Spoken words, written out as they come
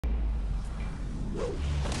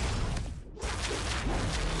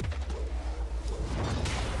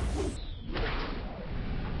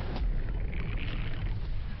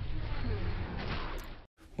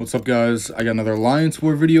What's up, guys? I got another Alliance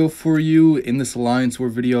War video for you. In this Alliance War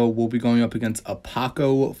video, we'll be going up against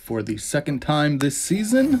APOCO for the second time this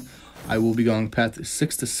season. I will be going path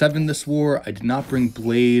 6 to 7 this war. I did not bring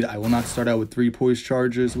Blade. I will not start out with 3 poise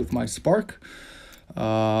charges with my Spark.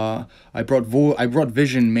 I brought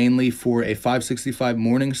Vision mainly for a 565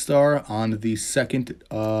 Morningstar on the second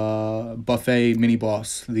buffet mini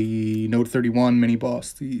boss, the Node 31 mini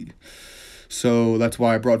boss. So that's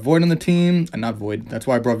why I brought Void on the team. Not Void. That's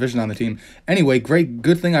why I brought Vision on the team. Anyway,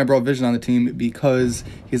 good thing I brought Vision on the team because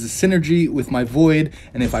he has a synergy with my Void.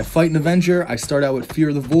 And if I fight an Avenger, I start out with Fear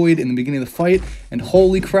of the Void in the beginning of the fight. And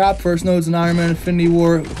holy crap, first node's an Iron Man Infinity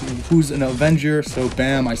War, who's an Avenger. So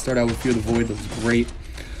bam, I start out with Fear of the Void. That was great.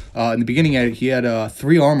 In the beginning, he had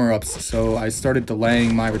 3 armor ups. So I started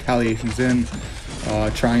delaying my retaliations in,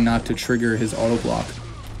 trying not to trigger his auto block.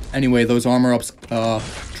 Anyway, those armor ups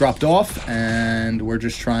dropped off, and we're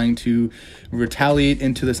just trying to retaliate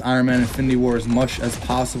into this Iron Man Infinity War as much as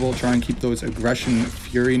possible. Try and keep those Aggression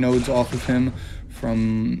Fury nodes off of him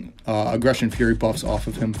from Aggression Fury buffs off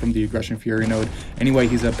of him from the Aggression Fury node. Anyway,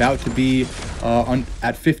 he's about to be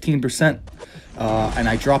at 15%. And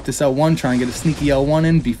I dropped this L1, trying to get a sneaky L1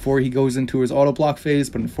 in before he goes into his auto block phase,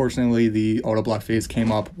 but unfortunately the auto block phase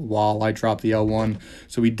came up while I dropped the L1.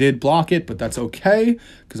 So he did block it, but that's okay,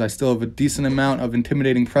 because I still have a decent amount of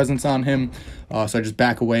intimidating presence on him. So I just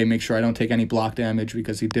back away, make sure I don't take any block damage,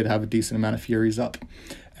 because he did have a decent amount of Furies up.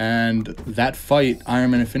 And that fight, Iron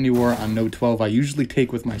Man Infinity War on node 12, I usually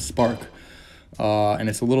take with my Spark. And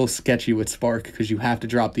it's a little sketchy with Spark because you have to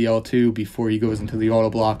drop the L2 before he goes into the auto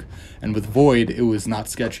block. And with Void, it was not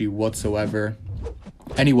sketchy whatsoever.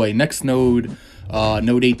 Anyway, next node,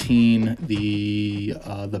 node 18,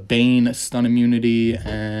 the Bane stun immunity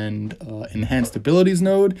and enhanced abilities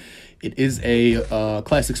node. It is a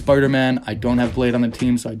classic Spider-Man. I don't have Blade on the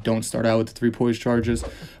team, so I don't start out with the 3 poise charges,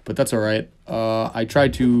 but that's all right. I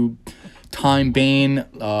tried to time Bane,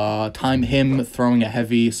 time him throwing a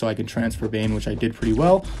heavy so I can transfer Bane, which I did pretty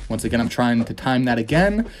well. Once again, I'm trying to time that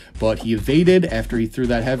again, but he evaded after he threw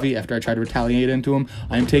that heavy, after I tried to retaliate into him.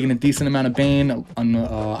 I am taking a decent amount of Bane.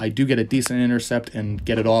 I do get a decent intercept and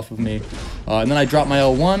get it off of me. And then I drop my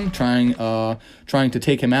L1, trying to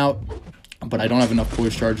take him out, but I don't have enough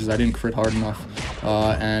poise charges. I didn't crit hard enough,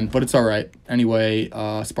 but it's all right. Anyway,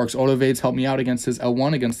 Spark's auto evades helped me out against his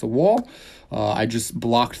L1 against the wall. I just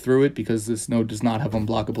blocked through it because this node does not have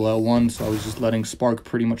unblockable L1, so I was just letting Spark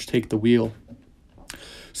pretty much take the wheel.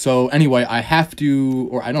 So anyway, I have to,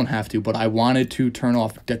 or I don't have to, but I wanted to turn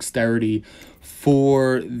off Dexterity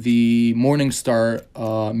for the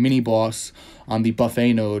Morningstar mini boss on the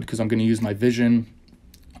buffet node because I'm going to use my Vision.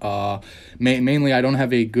 Mainly, I don't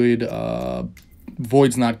have a good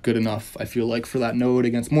Void's not good enough, I feel like, for that node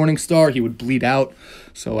against Morningstar. He would bleed out,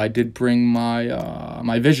 so I did bring my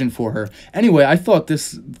my Vision for her. Anyway, I thought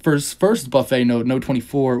this first buffet node, node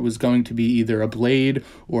 24, was going to be either a Blade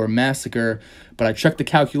or a Massacre, but I checked the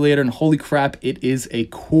calculator, and holy crap, it is a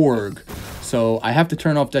Korg. So I have to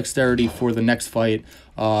turn off Dexterity for the next fight.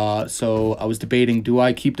 So I was debating, do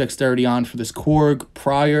I keep Dexterity on for this Korg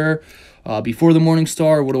prior? Before the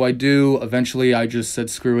Morningstar, what do I do? Eventually, I just said,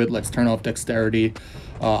 screw it, let's turn off Dexterity.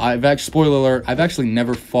 Spoiler alert, I've actually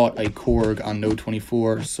never fought a Korg on node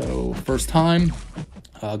 24, so first time.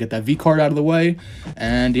 Get that V card out of the way,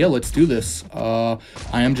 and yeah, let's do this. I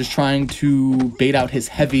am just trying to bait out his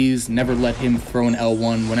heavies, never let him throw an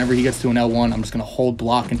L1. Whenever he gets to an L1, I'm just going to hold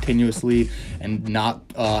block continuously and not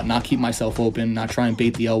keep myself open, not try and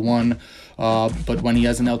bait the L1. But when he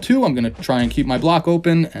has an L2, I'm going to try and keep my block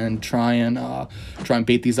open and try and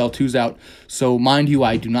bait these L2s out. So mind you,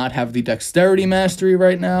 I do not have the Dexterity Mastery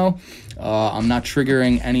right now. I'm not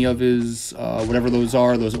triggering any of his, whatever those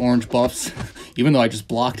are, those orange buffs. Even though I just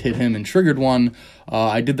hit him and triggered one,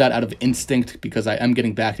 I did that out of instinct because I am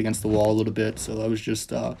getting backed against the wall a little bit. So that was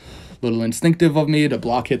just a little instinctive of me to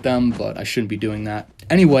block hit them, but I shouldn't be doing that.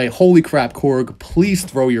 Anyway, holy crap, Korg, please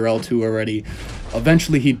throw your L2 already.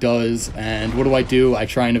 Eventually he does, and what do? I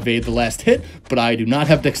try and evade the last hit, but I do not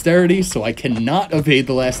have Dexterity, so I cannot evade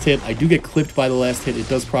the last hit. I do get clipped by the last hit. It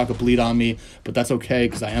does proc a bleed on me, but that's okay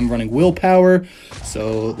because I am running Willpower,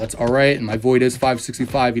 so that's alright, and my Void is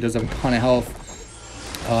 565. He does have a ton of health.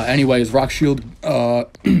 Anyway, his rock shield,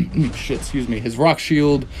 his rock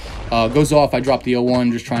shield goes off. I drop the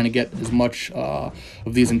L1, just trying to get as much of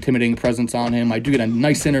these intimidating presence on him. I do get a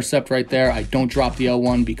nice intercept right there. I don't drop the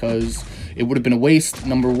L1 because it would have been a waste,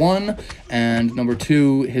 number one, and number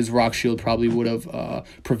two, his rock shield probably would have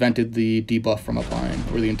prevented the debuff from applying,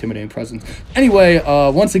 or the intimidating presence. Anyway,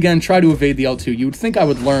 once again, try to evade the L2. You would think I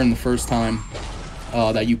would learn the first time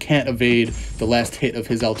that you can't evade the last hit of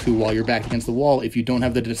his L2 while you're back against the wall if you don't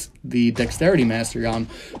have the Dexterity Mastery on.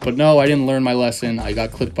 But no, I didn't learn my lesson. I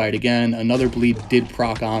got clipped by it again. Another bleed did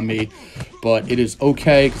proc on me, but it is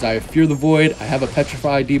okay because I Fear the Void. I have a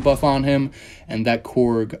Petrify debuff on him, and that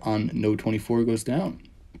Korg on node 24 goes down.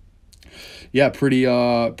 Yeah, pretty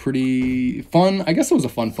fun. I guess it was a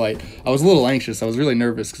fun fight. I was a little anxious. I was really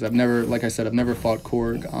nervous because I've never, like I said, I've never fought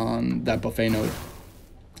Korg on that buffet node.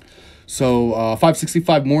 So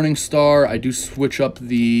 565 Morningstar, I do switch up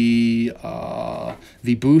the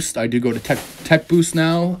boost. I do go to tech boost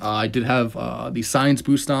now. I did have the science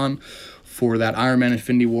boost on for that Iron Man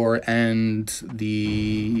Infinity War and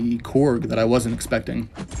the Korg that I wasn't expecting.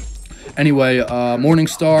 Anyway,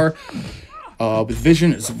 Morningstar with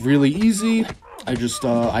Vision is really easy. I just,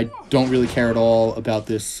 I don't really care at all about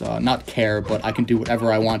this, not care, but I can do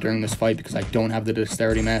whatever I want during this fight because I don't have the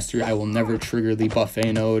Dexterity Mastery. I will never trigger the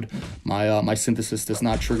buffet node. My Synthesis does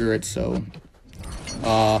not trigger it, so,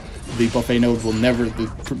 the buffet node will never,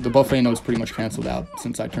 the buffet node is pretty much canceled out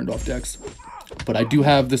since I turned off Dex. But I do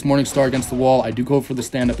have this Morningstar against the wall. I do go for the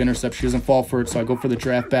stand-up intercept. She doesn't fall for it, so I go for the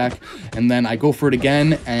draft back, and then I go for it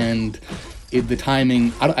again, and the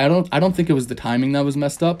timing, I don't think it was the timing that was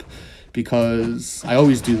messed up, because I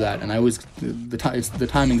always do that, and I always the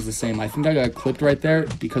timing is the same. I think I got clipped right there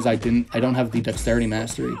because I don't have the Dexterity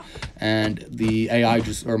Mastery, and the AI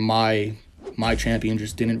just, or my champion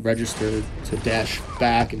just didn't register to dash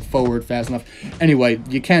back and forward fast enough. Anyway,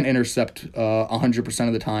 you can't intercept 100%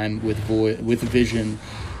 of the time with Vision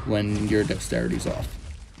when your dexterity's off.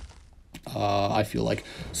 I feel like.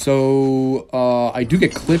 So, I do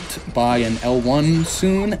get clipped by an L1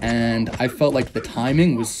 soon, and I felt like the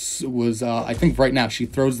timing was I think right now she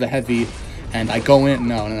throws the heavy, and I go in,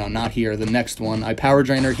 no, not here, the next one. I power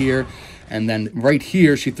drain her here, and then right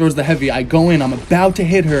here, she throws the heavy, I go in, I'm about to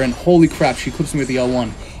hit her, and holy crap, she clips me with the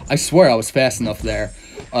L1. I swear I was fast enough there.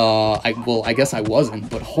 Well, I guess I wasn't,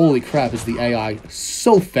 but holy crap, is the AI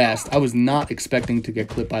so fast. I was not expecting to get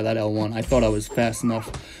clipped by that L1. I thought I was fast enough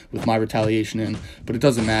with my retaliation in, but it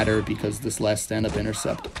doesn't matter because this last stand-up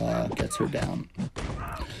intercept gets her down.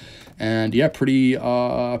 And yeah, pretty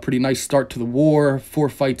nice start to the war. 4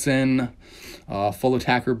 fights in, full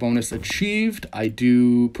attacker bonus achieved. I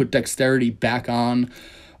do put dexterity back on.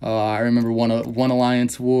 I remember one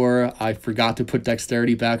Alliance war, I forgot to put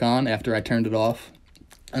dexterity back on after I turned it off.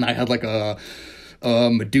 And I had like a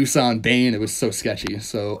Medusa on Bane. It was so sketchy.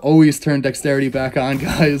 So always turn dexterity back on,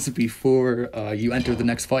 guys, before you enter the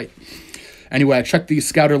next fight. Anyway, I checked the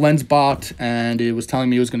Scouter Lens bot, and it was telling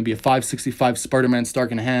me it was going to be a 565 Spider-Man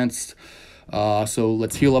Stark Enhanced. So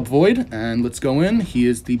let's heal up Void, and let's go in. He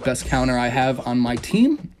is the best counter I have on my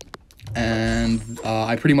team. And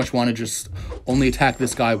I pretty much want to just only attack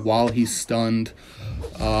this guy while he's stunned.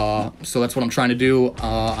 So that's what I'm trying to do.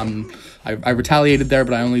 I retaliated there,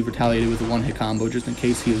 but I only retaliated with a 1-hit combo just in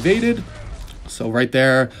case he evaded. So right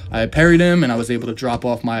there, I parried him, and I was able to drop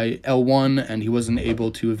off my L1, and he wasn't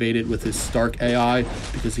able to evade it with his Stark AI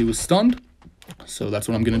because he was stunned. So that's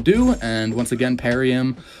what I'm going to do, and once again, parry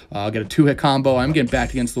him, get a 2-hit combo. I'm getting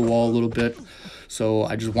backed against the wall a little bit, so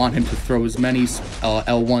I just want him to throw as many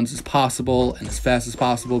L1s as possible and as fast as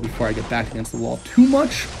possible before I get backed against the wall too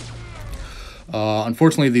much.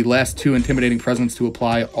 Unfortunately, the last 2 intimidating presence to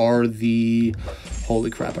apply are the, holy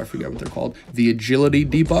crap, I forget what they're called, the agility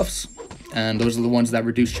debuffs, and those are the ones that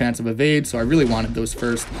reduce chance of evade, so I really wanted those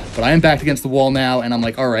first. But I am backed against the wall now, and I'm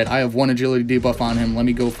like, alright, I have 1 agility debuff on him, let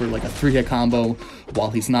me go for like a 3-hit combo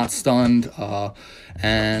while he's not stunned,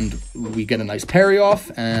 and we get a nice parry off,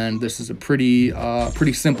 and this is a pretty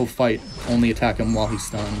simple fight, only attack him while he's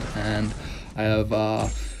stunned, and I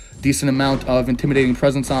have decent amount of intimidating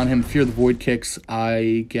presence on him. Fear the Void kicks.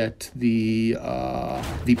 I get the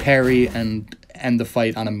parry and end the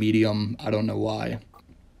fight on a medium. I don't know why.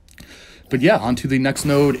 But yeah, on to the next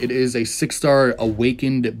node. It is a 6-star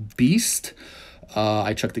Awakened Beast.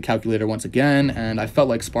 I checked the calculator once again, and I felt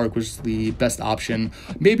like Spark was the best option.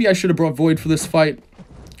 Maybe I should have brought Void for this fight,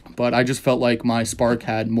 but I just felt like my Spark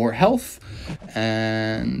had more health,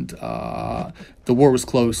 and the war was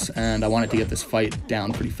close, and I wanted to get this fight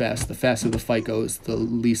down pretty fast. The faster the fight goes, the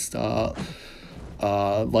least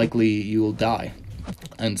likely you will die.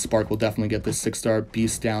 And Spark will definitely get this 6-star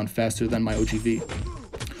Beast down faster than my OGV.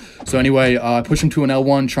 So anyway, push him to an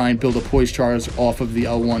L1, try and build a poise charge off of the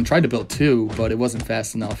L1. Tried to build 2, but it wasn't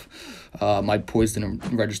fast enough. My poise didn't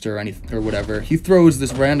register or whatever. He throws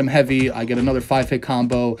this random heavy. I get another 5-hit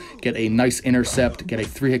combo, get a nice intercept, get a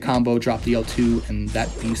 3-hit combo, drop the L2, and that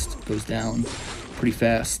beast goes down pretty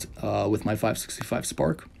fast with my 565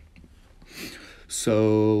 spark.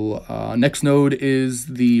 So next node is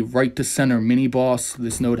the right to center mini boss.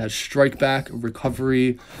 This node has strike back,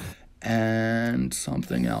 recovery, and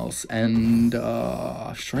something else. And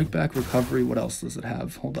strike back, recovery, what else does it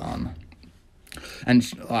have? Hold on. And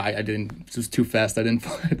I didn't, it was too fast. I didn't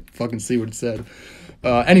fucking see what it said.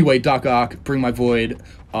 Anyway, Doc Ock, bring my void.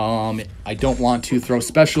 I don't want to throw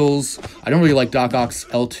specials. I don't really like Doc Ock's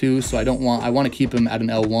L2, so I want to keep him at an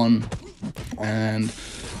L1. And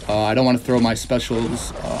I don't want to throw my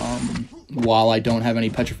specials while I don't have any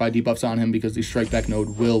petrified debuffs on him, because the strike back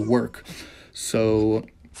node will work. So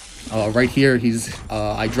right here,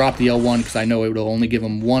 I dropped the L1 because I know it will only give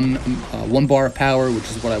him one bar of power, which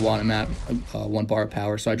is what I want him at, 1 bar of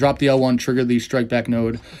power. So I dropped the L1, triggered the strike back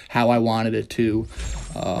node how I wanted it to,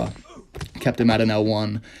 kept him at an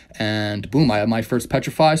L1, and boom, I have my first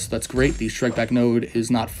petrify, so that's great. The strike back node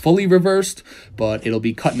is not fully reversed, but it'll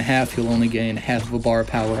be cut in half. He'll only gain half of a bar of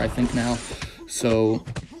power, I think, now. So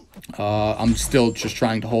I'm still just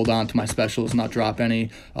trying to hold on to my specials, not drop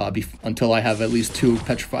any until I have at least 2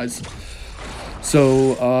 petrifies.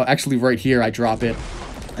 So actually right here I drop it,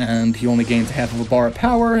 and he only gains half of a bar of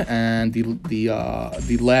power, and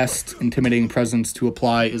the last intimidating presence to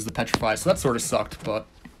apply is the petrify. So that sort of sucked, but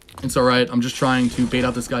it's alright. I'm just trying to bait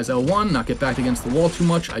out this guy's L1, not get backed against the wall too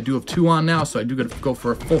much. I do have 2 on now, so I do get to go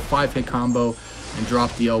for a full 5-hit combo and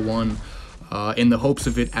drop the L1 in the hopes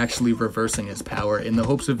of it actually reversing his power, in the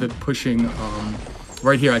hopes of it pushing,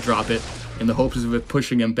 right here I drop it, in the hopes of it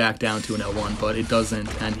pushing him back down to an L1, but it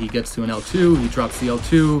doesn't, and he gets to an L2, he drops the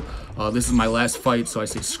L2. This is my last fight, so I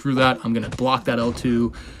say screw that. I'm going to block that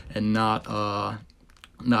L2 and not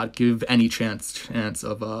give any chance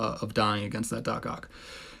of dying against that Doc Ock.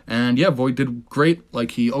 And yeah, Void did great,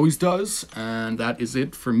 like he always does, and that is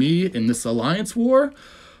it for me in this Alliance War.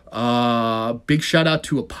 Big shout out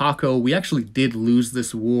to APOCO. We actually did lose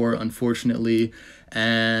this war, unfortunately,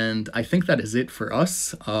 and I think that is it for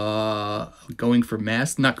us. Not going for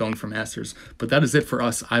Masters, but that is it for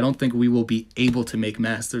us. I don't think we will be able to make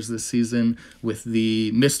Masters this season with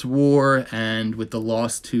the missed war and with the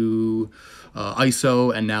loss to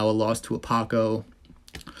ISO, and now a loss to APOCO.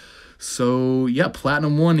 So yeah,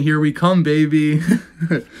 Platinum 1, here we come, baby.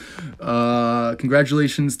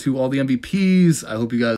 Congratulations to all the MVPs. I hope you guys